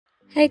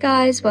Hey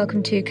guys,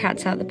 welcome to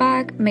Cats Out the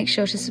Bag. Make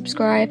sure to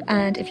subscribe,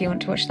 and if you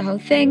want to watch the whole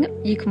thing,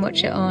 you can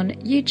watch it on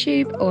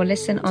YouTube or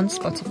listen on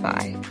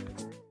Spotify.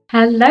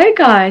 Hello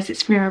guys,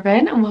 it's me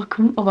Robin and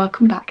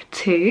welcome back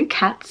to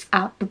Cats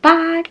Out the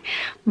Bag,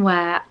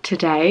 where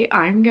today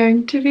I'm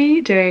going to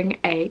be doing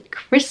a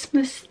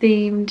Christmas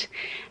themed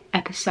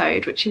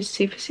episode, which is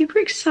super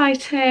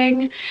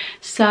exciting.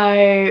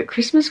 So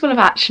Christmas will have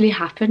actually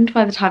happened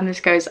by the time this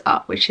goes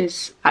up, which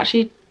is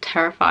actually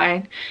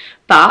terrifying,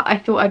 but I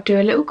thought I'd do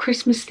a little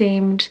Christmas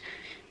themed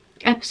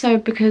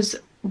episode because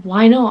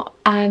why not?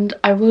 And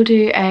I will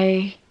do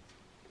a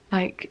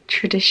not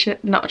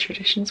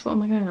traditions, what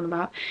am I going on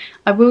about?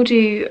 I will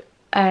do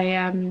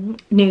a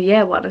New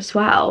Year one as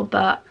well,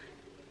 but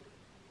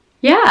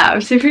yeah,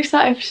 I'm super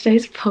excited for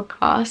today's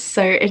podcast.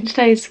 So in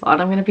today's one,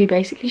 I'm going to be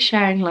basically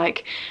sharing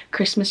like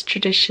Christmas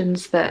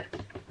traditions that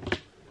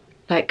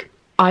like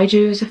I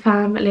do as a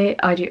family,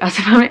 I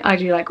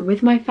do like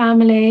with my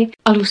family.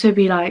 I'll also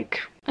be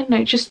like, I don't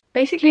know, just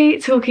basically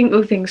talking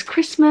all things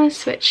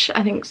Christmas, which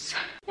I think's,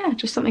 yeah,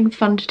 just something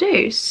fun to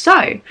do.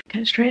 So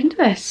get straight into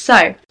this.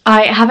 So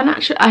I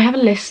have a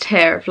list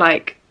here of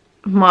like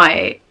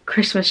my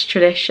Christmas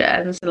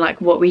traditions and like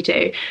what we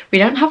do. We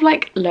don't have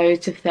like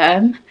loads of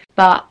them,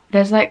 but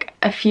there's like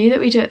a few that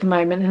we do at the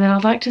moment, and then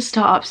I'd like to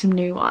start up some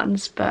new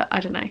ones, but I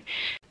don't know.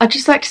 I'd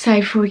just like to say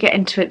before we get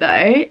into it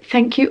though,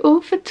 thank you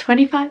all for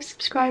 25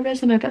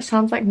 subscribers. I know that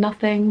sounds like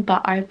nothing,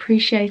 but I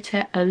appreciate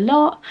it a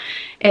lot.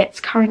 It's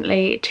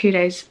currently 3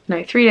 days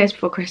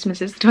before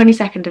Christmas. It's the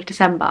 22nd of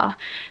December,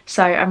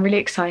 so I'm really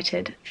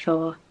excited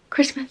for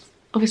Christmas,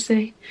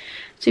 obviously.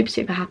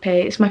 Super happy.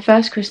 It's my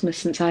first Christmas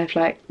since I've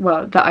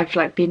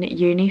been at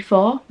uni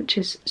for, which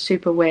is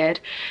super weird,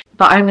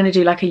 but I'm going to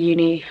do like a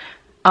uni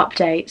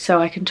update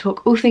so I can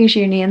talk all things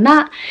uni, and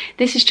that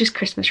this is just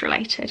Christmas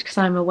related because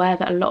I'm aware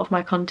that a lot of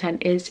my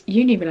content is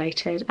uni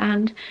related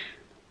and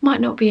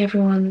might not be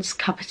everyone's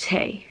cup of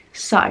tea.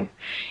 So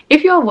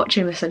if you are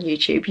watching this on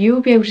YouTube, you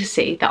will be able to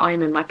see that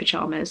I'm in my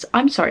pyjamas.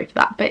 I'm sorry for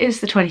that, but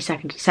it's the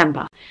 22nd of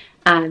December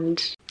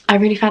and I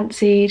really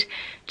fancied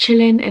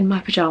chilling in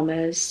my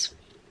pyjamas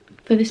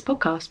for this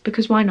podcast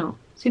because why not?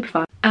 Super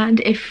fun.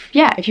 And if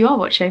you are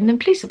watching, then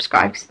please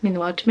subscribe because it means the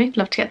world to me. I'd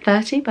love to get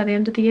 30 by the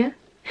end of the year.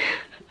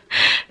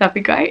 That'd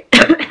be great.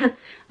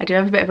 I do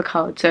have a bit of a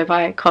cold, so if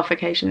I cough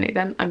occasionally,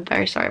 then I'm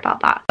very sorry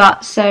about that.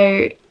 But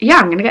so yeah,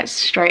 I'm gonna get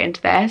straight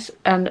into this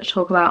and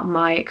talk about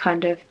my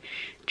kind of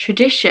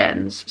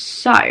traditions.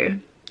 So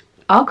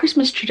our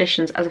Christmas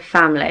traditions as a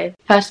family.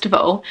 First of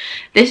all,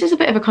 this is a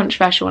bit of a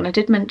controversial one. I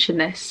did mention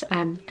this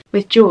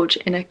with George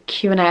in a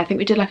Q&A. I think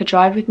we did like a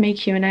drive with me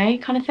Q&A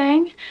kind of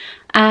thing.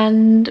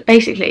 And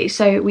basically,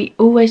 so we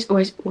always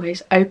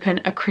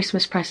open a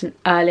Christmas present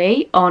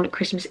early on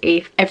Christmas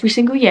Eve. Every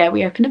single year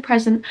we open a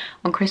present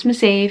on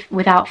Christmas Eve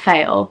without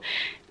fail.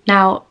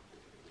 Now,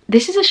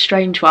 this is a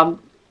strange one,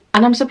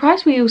 and I'm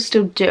surprised we all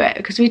still do it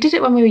because we did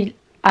it when we were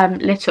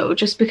little,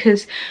 just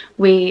because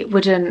we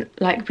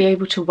wouldn't like be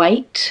able to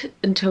wait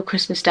until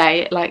Christmas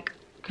Day, like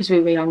because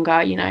we were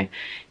younger, you know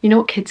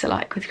what kids are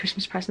like with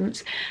Christmas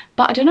presents.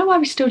 But I don't know why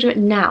we still do it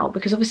now,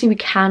 because obviously we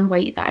can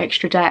wait that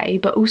extra day,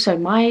 but also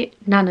my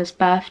nana's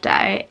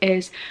birthday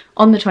is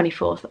on the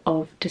 24th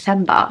of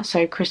December,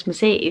 so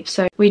Christmas Eve,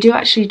 so we do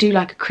actually do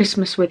like a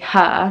Christmas with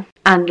her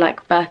and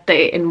like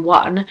birthday in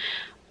one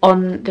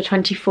on the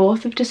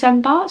 24th of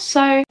December.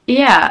 So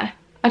yeah,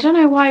 I don't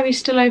know why we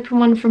still open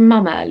one from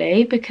mum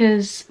early,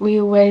 because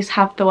we always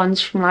have the ones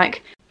from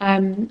like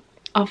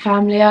our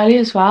family early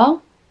as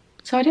well.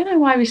 So I don't know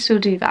why we still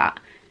do that.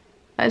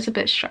 That is a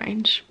bit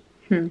strange.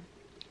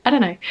 I don't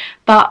know.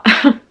 But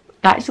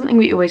that is something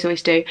we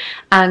always do.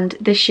 And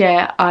this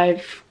year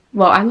and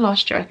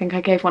last year I think I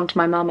gave one to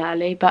my mum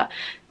early, but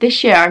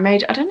this year I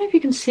don't know if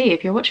you can see,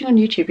 if you're watching on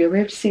YouTube, you'll be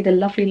able to see the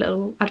lovely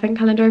little advent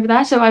calendar over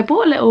there. So I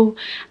bought a little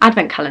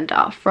advent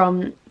calendar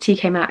from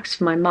TK Maxx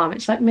for my mum.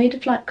 It's like made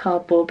of like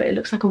cardboard, but it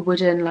looks like a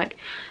wooden, like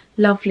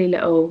lovely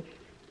little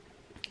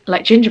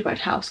like gingerbread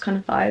house kind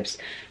of vibes.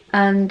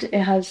 And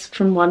it has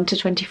from 1 to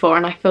 24,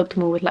 and I filled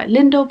them all with like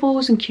Lindor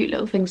balls and cute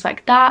little things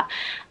like that.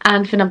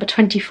 And for number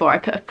 24 I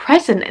put a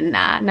present in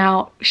there.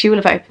 Now she will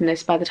have opened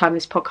this by the time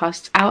this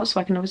podcast's out, so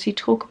I can obviously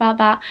talk about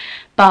that,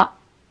 but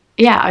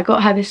yeah, I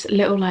got her this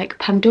little like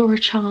Pandora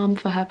charm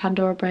for her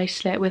Pandora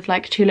bracelet with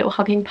like 2 little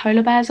hugging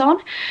polar bears on,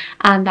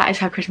 and that is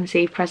her Christmas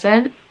Eve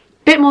present.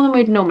 Bit more than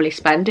we'd normally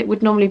spend. It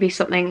would normally be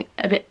something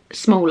a bit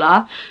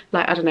smaller,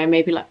 like I don't know,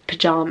 maybe like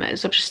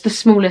pyjamas, or just the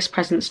smallest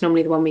present's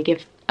normally the one we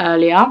give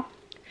earlier.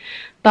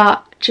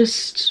 But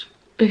just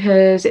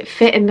because it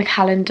fit in the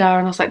calendar,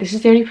 and I was like, this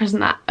is the only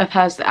present of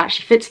hers that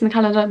actually fits in the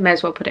calendar, may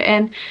as well put it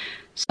in.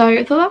 So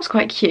I thought that was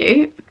quite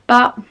cute.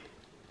 But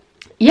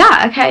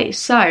yeah, okay,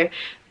 so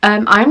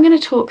I'm going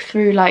to talk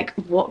through like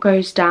what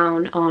goes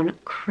down on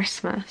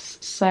Christmas.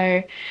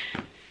 So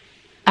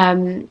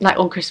like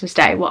on Christmas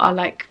Day, what our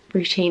like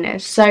routine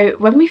is. So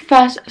when we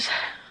first,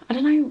 I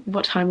don't know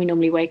what time we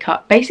normally wake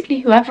up. Basically,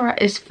 whoever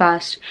is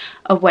first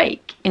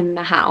awake in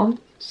the house,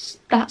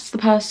 that's the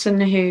person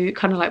who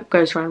kind of like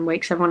goes around and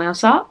wakes everyone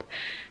else up.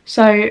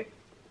 So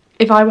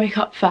if I wake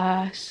up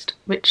first,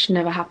 which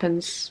never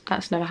happens,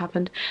 that's never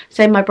happened,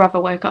 say my brother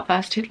woke up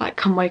first, he'd like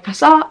come wake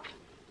us up,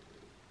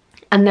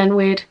 and then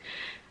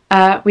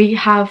we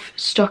have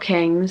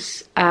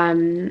stockings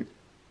on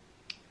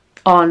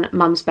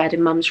mum's bed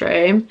in mum's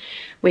room.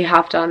 We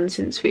have done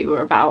since we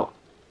were about,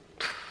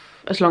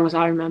 as long as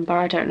I remember,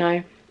 I don't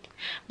know.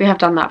 We have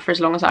done that for as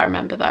long as I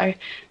remember though,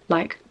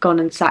 like gone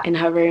and sat in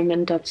her room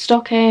and done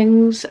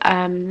stockings,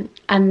 and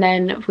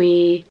then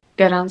we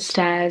go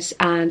downstairs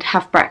and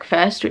have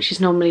breakfast, which is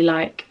normally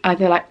like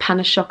either like pan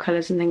of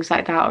chocolate and things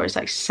like that, or it's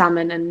like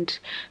salmon and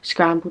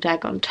scrambled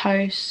egg on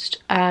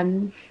toast.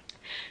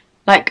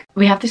 Like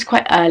we have this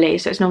quite early,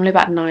 so it's normally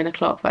about 9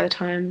 o'clock by the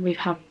time we've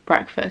had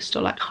breakfast,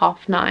 or like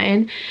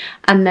 8:30,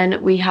 and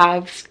then we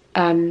have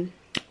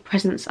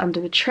presents under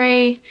the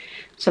tree,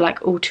 so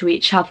like all to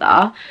each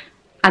other,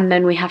 and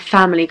then we have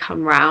family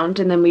come round,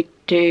 and then we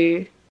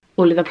do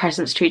all of the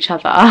presents to each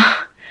other.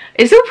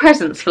 It's all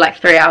presents for like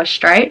 3 hours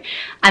straight,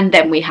 and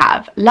then we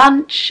have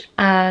lunch,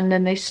 and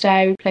then they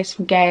stay, we play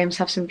some games,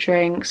 have some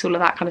drinks, all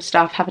of that kind of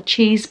stuff, have a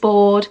cheese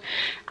board,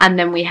 and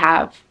then we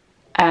have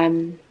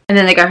and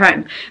then they go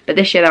home. But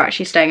this year they're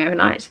actually staying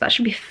overnight, so that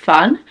should be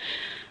fun.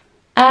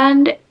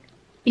 And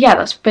yeah,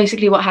 that's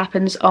basically what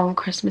happens on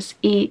Christmas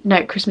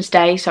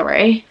Day,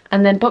 sorry.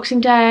 And then Boxing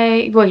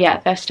Day, well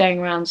yeah, they're staying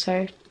around,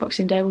 so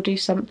Boxing Day we'll do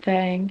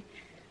something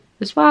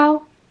as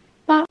well.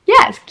 But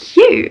yeah, it's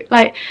cute.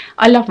 Like,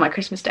 I love my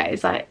Christmas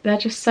days. Like, they're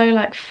just so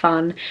like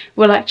fun.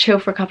 We'll like chill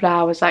for a couple of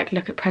hours, like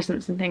look at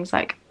presents and things.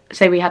 Like,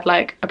 say we had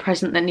like a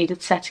present that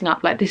needed setting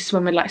up. Like, this is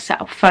when we like set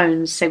up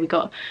phones. Say we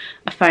got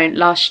a phone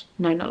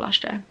not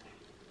last year,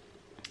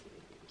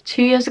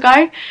 2 years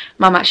ago.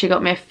 Mum actually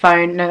got me a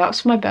phone. No, that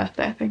was for my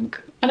birthday, I think.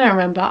 I don't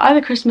remember,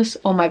 either Christmas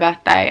or my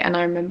birthday, and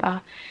I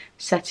remember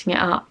setting it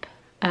up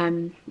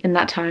in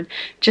that time.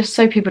 Just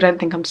so people don't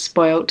think I'm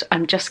spoilt,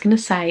 I'm just gonna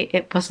say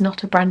it was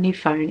not a brand new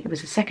phone, it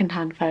was a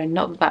second-hand phone.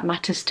 Not that that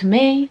matters to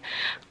me,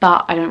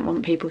 but I don't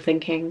want people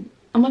thinking,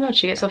 oh my god,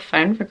 she gets a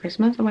phone for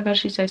Christmas, oh my god,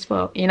 she's so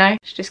spoilt, you know?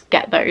 Just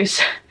get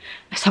those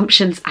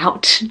assumptions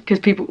out, because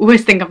people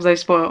always think I'm so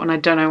spoilt, and I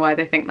don't know why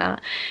they think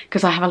that,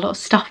 because I have a lot of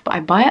stuff, but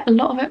I buy a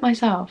lot of it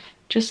myself.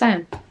 Just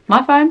saying.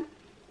 My phone,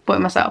 bought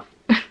it myself.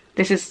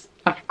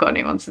 I've got a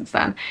new one since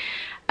then.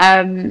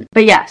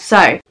 But yeah,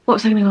 so what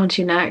was I going to go on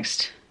to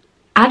next?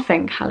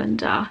 Advent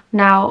calendar.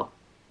 Now,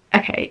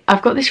 okay,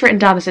 I've got this written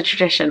down as a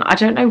tradition. I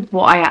don't know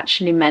what I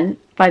actually meant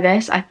by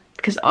this,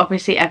 because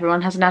obviously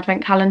everyone has an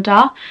advent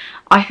calendar.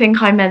 I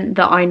think I meant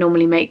that I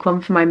normally make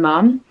one for my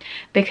mum,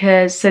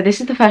 because, so this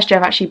is the first year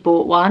I've actually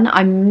bought one.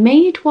 I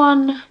made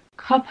one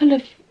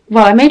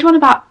I made one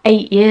about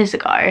 8 years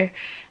ago,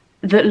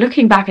 that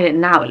looking back at it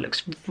now, it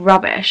looks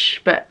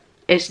rubbish, but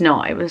it's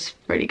not. It was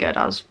really good.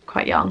 I was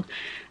quite young.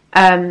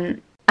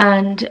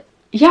 And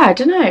yeah, I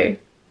don't know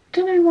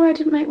why I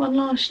didn't make one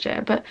last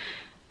year, but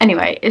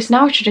anyway, it's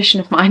now a tradition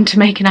of mine to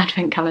make an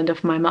advent calendar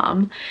for my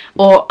mum.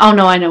 Or, oh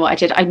no, I know what I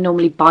did. I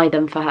normally buy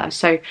them for her.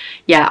 So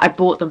yeah, I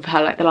bought them for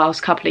her like the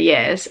last couple of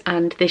years,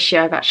 and this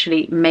year I've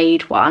actually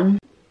made one.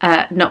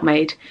 Not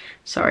made,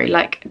 sorry,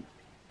 like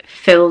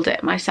filled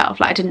it myself.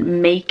 Like, I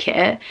didn't make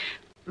it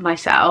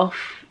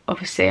myself.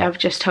 Obviously, I've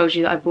just told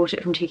you that I bought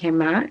it from TK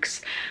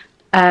Maxx.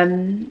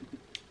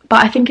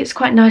 But I think it's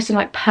quite nice and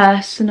like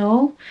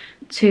personal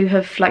to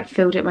have like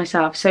filled it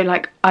myself. So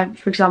like,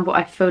 for example,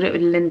 I filled it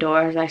with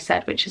Lindor, as I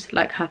said, which is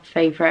like her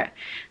favourite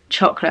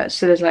chocolate.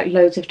 So there's like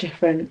loads of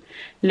different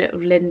little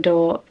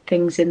Lindor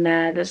things in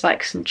there. There's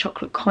like some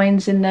chocolate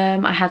coins in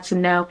them. I had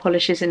some nail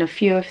polishes in a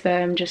few of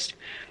them, just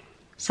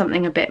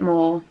something a bit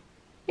more,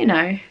 you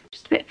know,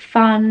 just a bit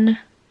fun.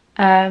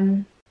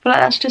 But like,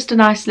 that's just a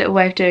nice little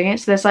way of doing it.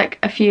 So there's like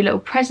a few little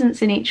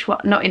presents in each one,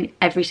 not in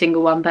every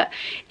single one, but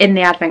in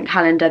the advent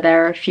calendar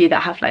there are a few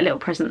that have like little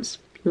presents,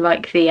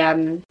 like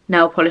the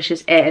nail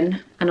polishes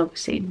in, and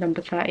obviously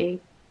number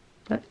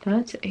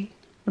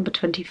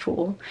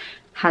 24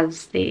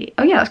 has the,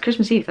 oh yeah, that's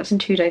Christmas Eve, that's in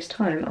 2 days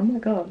time. Oh my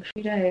gosh,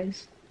 2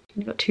 days.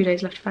 We've got 2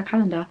 days left of our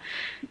calendar.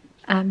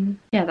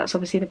 Yeah, that's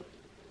obviously the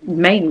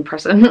main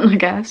present, I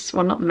guess.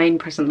 Well, not main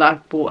present that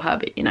I've bought her,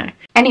 but you know.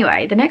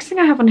 Anyway, the next thing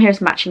I have on here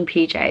is matching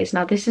PJs.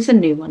 Now this is a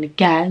new one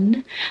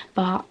again,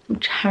 but I'm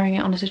carrying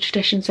it on as a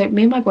tradition. So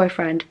me and my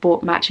boyfriend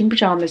bought matching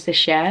pyjamas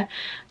this year,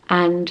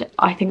 and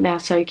I think they're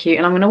so cute,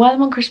 and I'm going to wear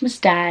them on Christmas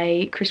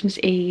Day, Christmas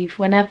Eve,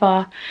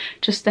 whenever.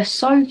 Just, they're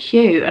so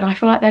cute, and I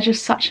feel like they're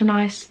just such a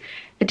nice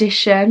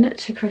addition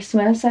to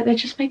Christmas. Like, they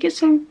just make it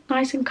so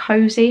nice and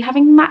cozy.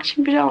 Having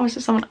matching pyjamas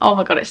with someone, oh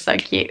my god, it's so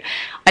cute.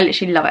 I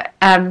literally love it.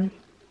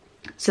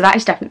 So that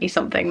is definitely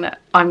something that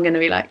I'm going to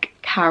be like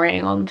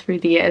carrying on through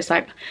the years.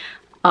 Like,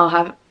 I'll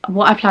have,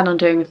 what I plan on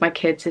doing with my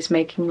kids is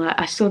making, like,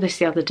 I saw this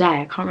the other day,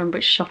 I can't remember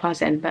which shop I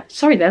was in, but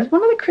sorry, there's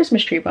one of the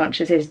Christmas tree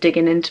branches is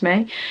digging into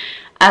me.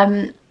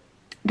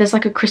 There's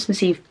like a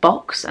Christmas Eve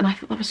box, and I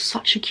thought that was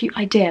such a cute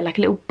idea, like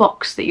a little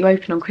box that you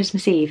open on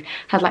Christmas Eve,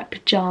 had like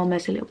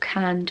pyjamas, a little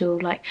candle.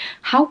 Like,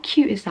 how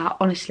cute is that?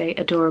 Honestly,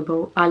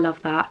 adorable. I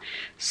love that.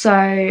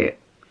 So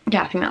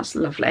yeah, I think that's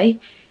lovely.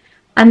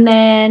 And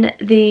then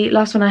the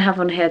last one I have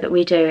on here that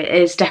we do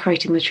is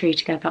decorating the tree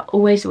together.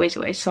 Always, always,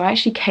 always. So I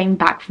actually came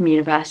back from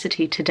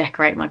university to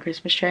decorate my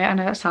Christmas tree. I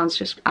know that sounds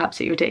just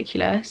absolutely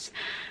ridiculous,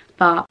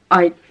 but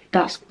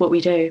that's what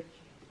we do.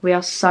 We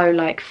are so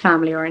like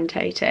family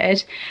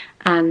orientated,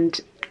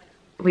 and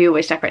we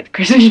always decorate the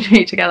Christmas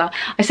tree together.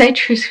 I say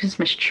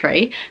Christmas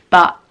tree,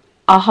 but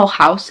our whole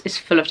house is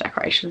full of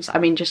decorations. I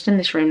mean, just in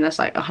this room there's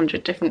like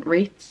 100 different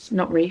wreaths,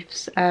 not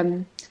wreaths,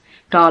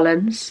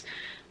 garlands.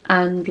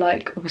 And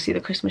like obviously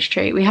the Christmas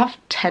tree. We have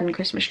 10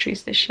 Christmas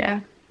trees this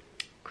year.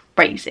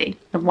 Crazy.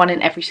 And one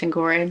in every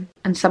single room.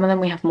 And some of them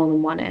we have more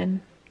than one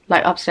in.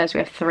 Like upstairs we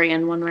have 3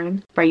 in one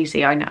room.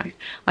 Crazy, I know.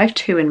 I have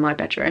 2 in my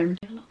bedroom.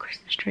 A lot of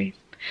Christmas trees.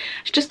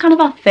 It's just kind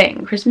of our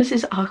thing. Christmas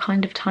is our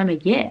kind of time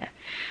of year.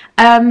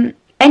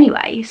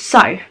 Anyway,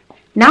 so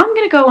now I'm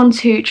going to go on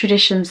to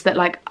traditions that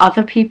like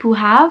other people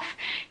have,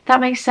 if that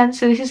makes sense.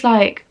 So this is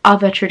like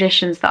other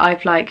traditions that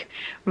I've like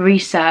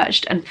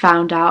researched and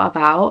found out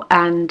about,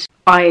 and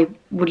I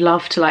would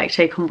love to like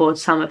take on board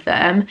some of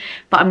them,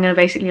 but I'm going to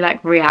basically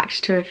like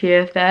react to a few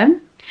of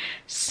them.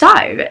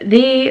 So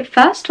the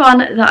first one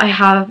that I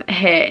have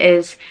here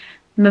is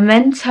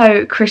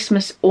memento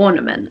Christmas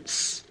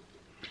ornaments.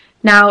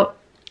 Now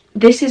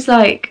this is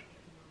like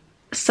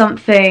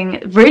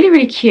something really,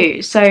 really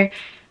cute. So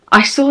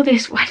I saw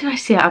this, where did I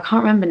see it? I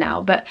can't remember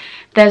now, but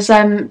there's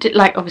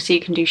like obviously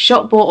you can do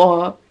shop bought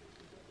or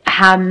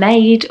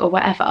handmade or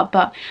whatever,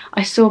 but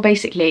I saw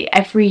basically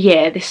every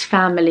year this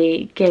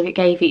family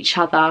gave each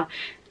other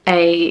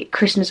a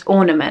Christmas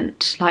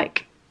ornament,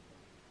 like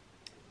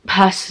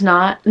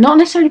personal, not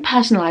necessarily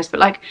personalized, but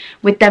like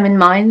with them in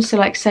mind. So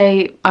like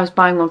say I was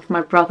buying one for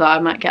my brother, I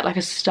might get like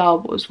a Star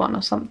Wars one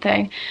or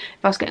something.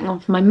 If I was getting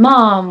one for my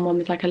mum, one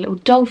with like a little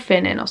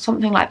dolphin in or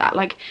something like that,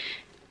 like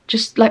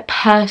just like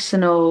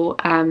personal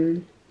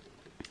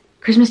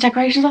Christmas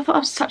decorations. I thought that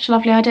was such a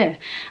lovely idea.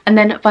 And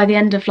then by the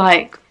end of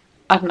like,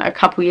 I don't know, a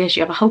couple of years,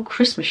 you have a whole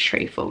Christmas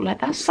tree full.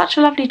 Like that's such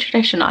a lovely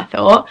tradition, I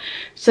thought.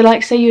 So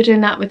like say you're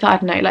doing that with, I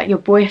don't know, like your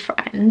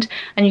boyfriend,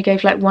 and you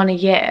gave like one a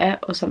year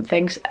or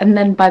something, and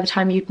then by the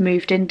time you'd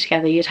moved in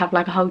together you'd have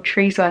like a whole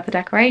tree's worth of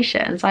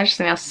decorations. I just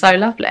think that's so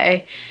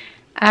lovely.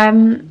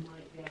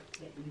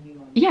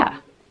 Yeah,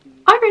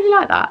 I really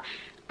like that.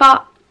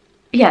 But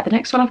yeah, the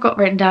next one I've got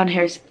written down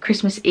here is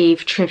Christmas Eve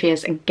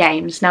trivias and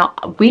games. Now,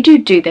 we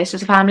do this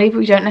as a family, but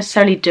we don't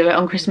necessarily do it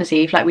on Christmas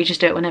Eve. Like, we just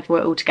do it whenever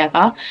we're all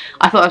together.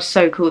 I thought that was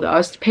so cool, though. I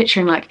was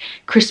picturing, like,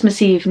 Christmas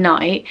Eve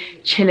night,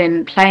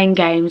 chilling, playing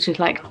games with,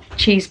 like,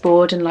 cheese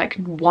board and, like,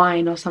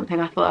 wine or something.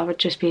 I thought that would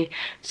just be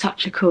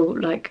such a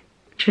cool, like,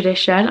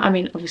 tradition. I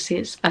mean, obviously,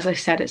 it's, as I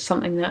said, it's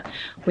something that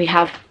we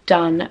have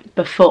done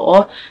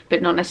before,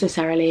 but not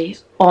necessarily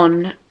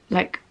on,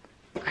 like,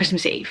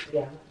 Christmas Eve.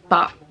 Yeah.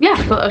 But yeah,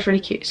 I thought that was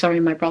really cute. Sorry,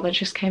 my brother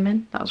just came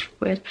in. That was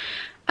weird.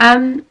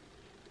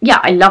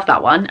 Yeah, I love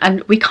that one.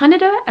 And we kind of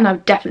do it, and I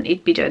would definitely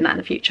be doing that in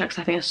the future because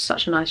I think it's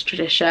such a nice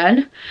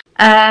tradition.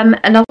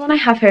 Another one I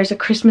have here is a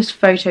Christmas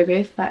photo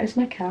booth. That is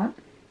my cat.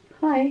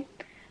 Hi.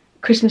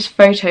 Christmas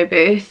photo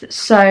booth.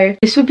 So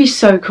this would be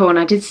so cool, and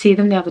I did see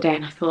them the other day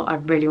and I thought I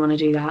really want to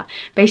do that.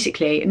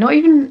 Basically, not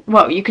even,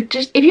 well, you could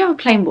just, if you have a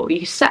plain wall, you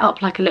could set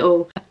up like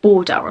a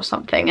border or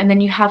something, and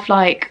then you have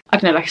like, I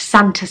don't know, like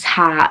Santa's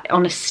hat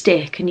on a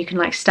stick, and you can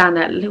like stand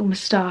there, a little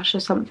moustache or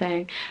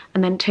something,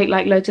 and then take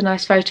like loads of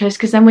nice photos,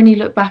 because then when you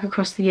look back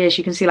across the years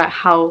you can see like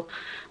how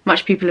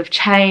much people have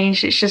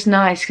changed. It's just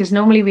nice because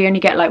normally we only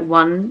get like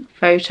one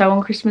photo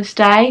on Christmas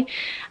Day,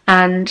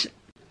 and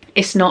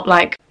it's not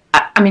like,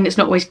 I mean, it's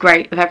not always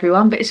great with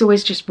everyone, but it's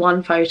always just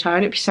one photo, and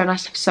it'd be so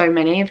nice to have so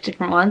many of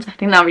different ones. I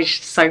think that would be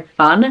just so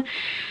fun.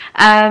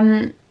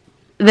 The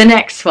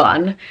next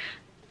one,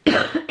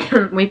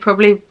 we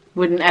probably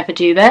wouldn't ever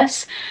do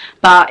this,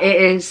 but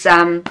it is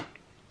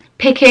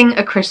picking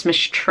a Christmas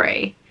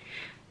tree.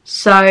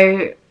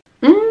 So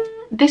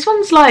this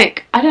one's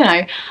like, I don't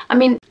know. I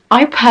mean,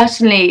 I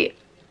personally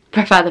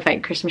prefer the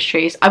fake Christmas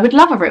trees. I would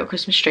love a real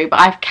Christmas tree, but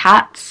I have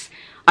cats.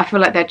 I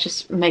feel like they'd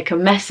just make a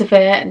mess of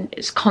it, and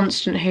it's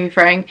constant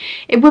hoovering.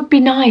 It would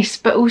be nice,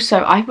 but also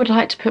I would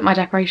like to put my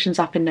decorations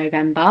up in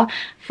November. I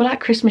feel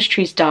like Christmas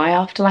trees die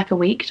after like a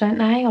week, don't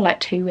they? Or like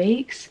 2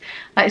 weeks.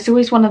 Like, it's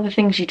always one of the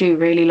things you do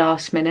really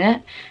last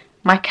minute.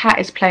 My cat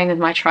is playing with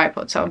my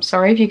tripod, so I'm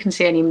sorry if you can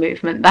see any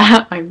movement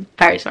there. I'm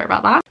very sorry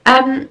about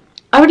that.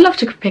 I would love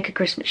to pick a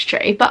Christmas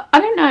tree, but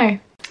I don't know.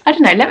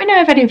 Let me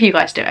know if any of you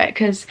guys do it,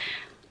 because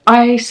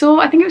I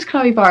think it was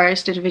Chloe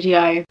Burrows did a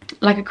video,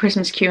 like a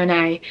Christmas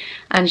Q&A,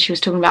 and she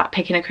was talking about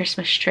picking a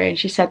Christmas tree, and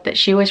she said that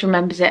she always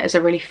remembers it as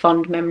a really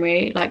fond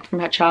memory, like from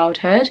her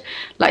childhood,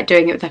 like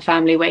doing it with her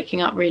family,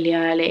 waking up really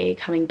early,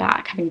 coming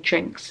back, having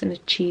drinks and a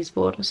cheese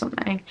board or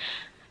something.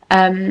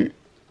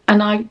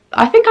 And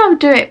I think I would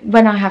do it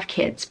when I have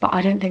kids, but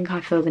I don't think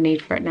I feel the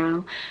need for it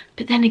now.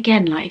 But then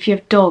again, like if you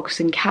have dogs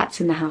and cats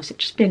in the house, it'd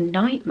just be a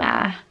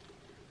nightmare.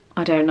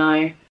 I don't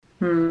know.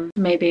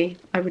 Maybe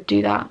I would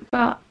do that,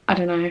 but I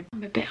don't know.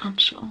 I'm a bit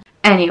unsure.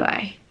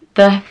 Anyway,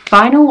 the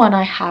final one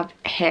I have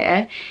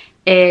here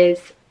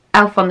is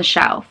Elf on the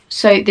Shelf.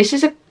 So this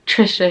is a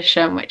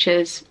tradition which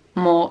is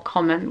more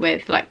common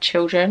with like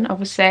children,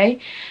 obviously.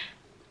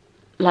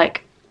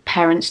 Like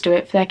parents do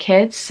it for their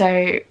kids,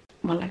 so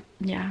well,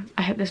 yeah,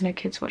 I hope there's no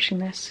kids watching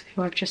this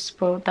who I've just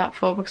spoiled that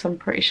for, because I'm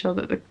pretty sure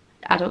that the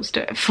adults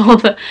do it for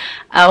the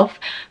elf.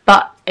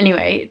 But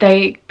anyway,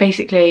 they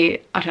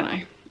basically, I don't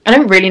know, I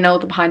don't really know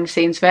the behind the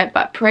scenes of it,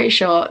 but I'm pretty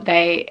sure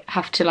they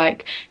have to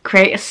like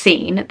create a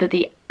scene that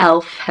the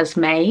elf has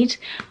made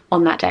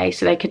on that day.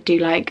 So they could do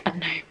like, I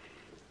don't know,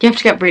 you have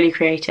to get really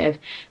creative.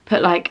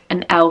 Put like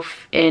an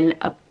elf in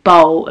a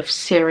bowl of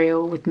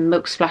cereal with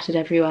milk splattered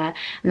everywhere,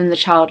 and then the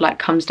child like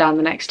comes down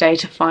the next day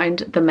to find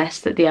the mess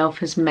that the elf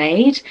has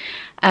made.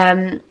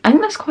 I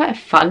think that's quite a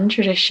fun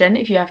tradition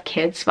if you have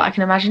kids, but I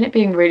can imagine it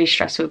being really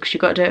stressful because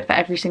you've got to do it for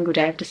every single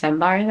day of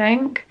December, I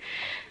think.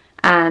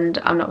 And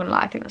I'm not gonna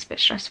lie, I think that's a bit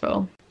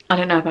stressful. I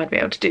don't know if I'd be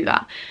able to do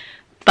that,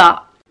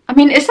 but I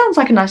mean, it sounds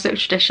like a nice little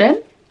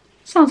tradition.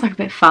 Sounds like a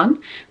bit of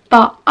fun,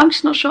 but I'm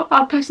just not sure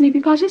I'd personally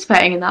be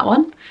participating in that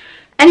one.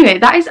 Anyway,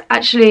 that is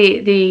actually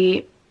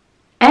the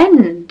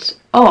end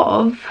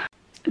of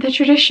the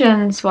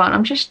traditions one.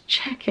 I'm just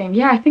checking.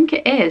 Yeah, I think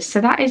it is. So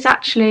that is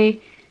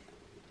actually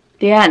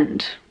the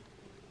end.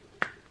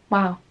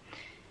 Wow.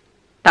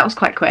 That was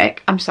quite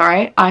quick. I'm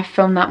sorry. I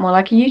filmed that more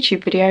like a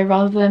YouTube video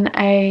rather than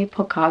a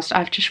podcast.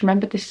 I've just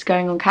remembered this is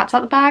going on Cats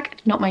Out the Bag,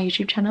 not my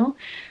YouTube channel.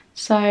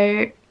 So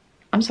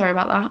I'm sorry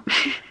about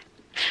that.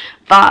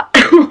 But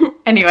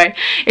anyway,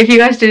 if you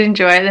guys did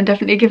enjoy it, then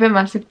definitely give it a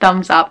massive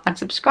thumbs up and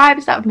subscribe,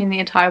 as that would mean the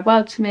entire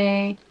world to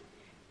me.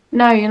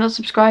 No, you're not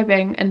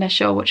subscribing unless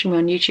you're watching me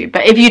on YouTube.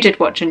 But if you did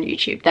watch on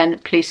YouTube, then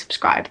please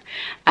subscribe.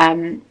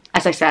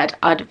 As I said,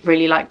 I'd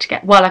really like to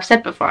get, well, I've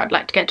said before, I'd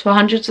like to get to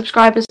 100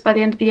 subscribers by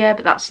the end of the year,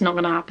 but that's not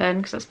going to happen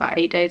because that's about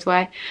 8 days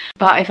away.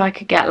 But if I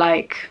could get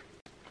like,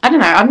 I don't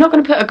know, I'm not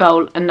going to put a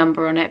goal, a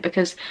number on it,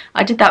 because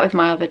I did that with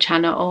my other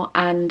channel,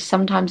 and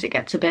sometimes it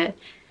gets a bit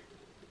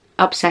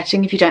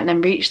upsetting if you don't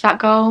then reach that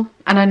goal.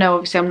 And I know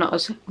obviously I'm not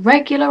as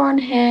regular on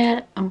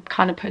here. I'm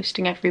kind of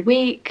posting every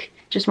week,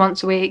 just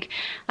once a week,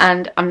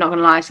 and I'm not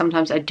gonna lie,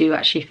 sometimes I do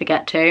actually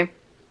forget to.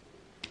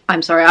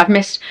 I'm sorry, I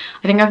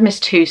think I've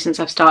missed 2 since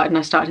I've started, and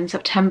I started in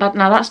September.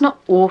 Now that's not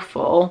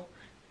awful,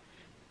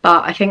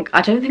 but I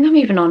don't think I'm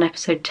even on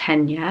episode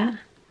 10 yet.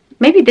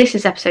 Maybe this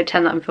is episode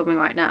 10 that I'm filming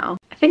right now.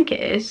 I think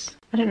it is.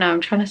 I don't know,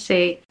 I'm trying to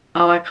see.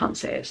 Oh, I can't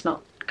see it, it's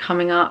not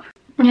coming up.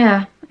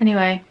 Yeah,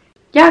 anyway.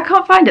 Yeah, I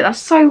can't find it, that's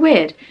so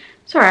weird.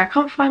 Sorry, I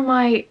can't find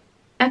my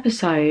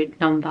episode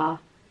number.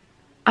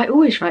 I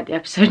always write the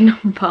episode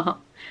number.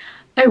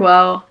 Oh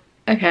well,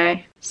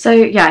 okay. So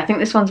yeah, I think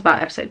this one's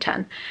about episode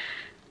 10.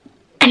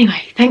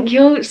 Anyway, thank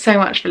you all so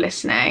much for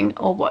listening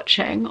or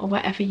watching or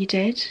whatever you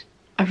did.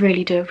 I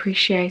really do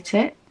appreciate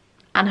it.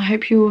 And I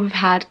hope you all have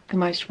had the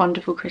most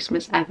wonderful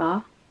Christmas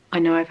ever. I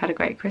know I've had a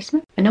great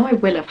Christmas. I know I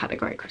will have had a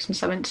great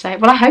Christmas, I meant to say.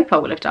 Well, I hope I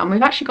will have done.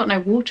 We've actually got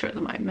no water at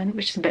the moment,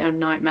 which is a bit of a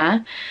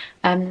nightmare.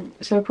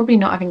 So we're probably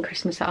not having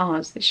Christmas at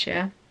ours this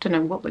year. Don't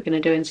know what we're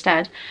going to do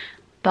instead.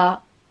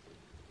 But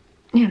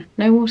yeah,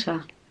 no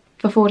water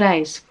for 4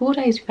 days. 4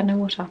 days we've had no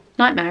water.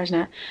 Nightmare,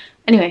 isn't it?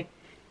 Anyway,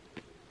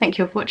 thank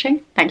you all for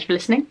watching. Thank you for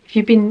listening. If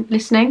you've been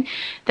listening,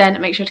 then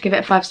make sure to give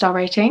it a 5-star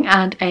rating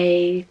and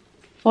a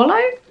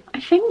follow, I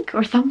think, or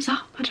a thumbs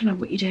up. I don't know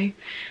what you do,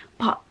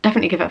 but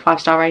definitely give it a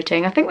 5-star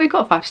rating. I think we've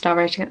got a 5-star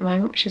rating at the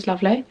moment, which is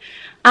lovely.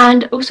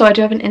 And also I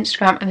do have an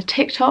Instagram and a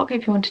TikTok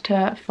if you wanted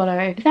to follow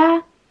over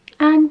there.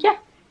 And yeah,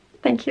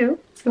 thank you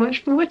so much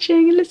for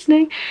watching and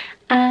listening.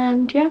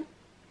 And yeah,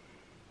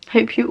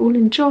 hope you all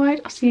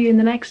enjoyed. I'll see you in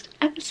the next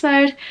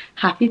episode.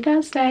 Happy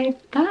Thursday.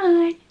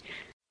 Bye.